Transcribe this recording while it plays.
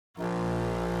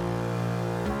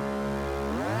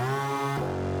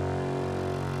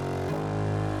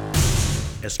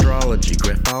Astrology,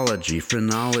 graphology,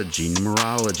 phrenology,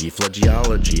 numerology,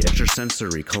 physiology,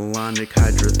 extrasensory, colonic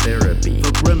hydrotherapy,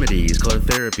 folk remedies, color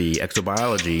therapy,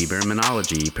 exobiology,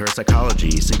 baromenology,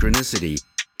 parapsychology, synchronicity,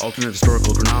 alternate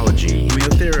historical chronology,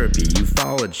 homeotherapy,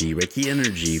 ufology, Reiki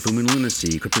energy, full moon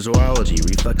lunacy, cryptozoology,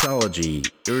 reflexology,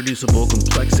 irreducible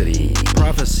complexity,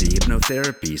 prophecy,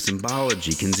 hypnotherapy,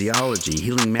 symbology, kinesiology,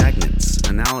 healing magnets,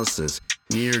 analysis,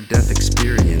 near-death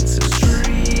experiences.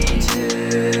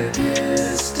 Treated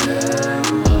epistemology.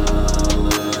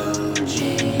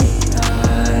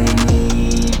 I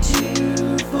need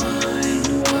to find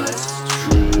what's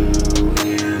true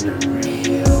and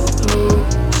real.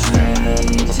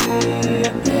 Treated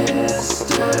epistemology.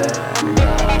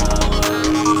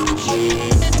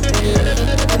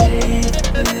 If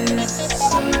faith is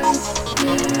sight,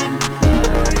 then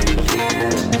I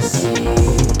can't see.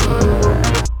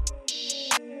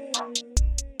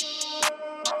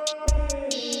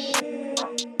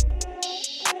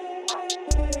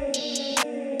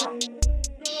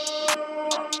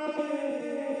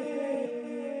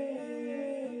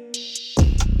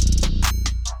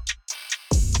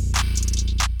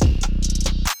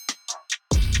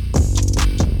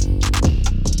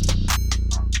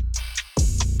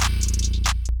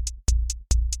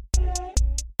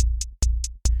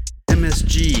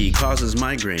 MSG causes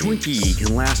migraine. Twinkie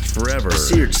can last forever. A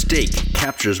seared steak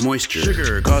captures moisture.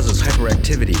 Sugar causes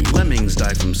hyperactivity. Lemmings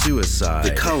die from suicide.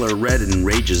 The color red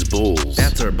enrages bulls.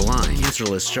 Bats are blind.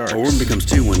 Cancerless sharks. A worm becomes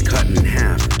two when cut in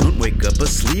half. Don't wake up a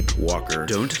sleepwalker.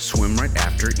 Don't swim right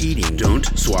after eating. Don't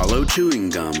swallow chewing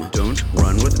gum. Don't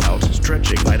run without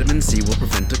stretching. Vitamin C will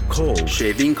prevent a cold.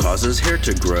 Shaving causes hair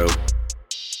to grow.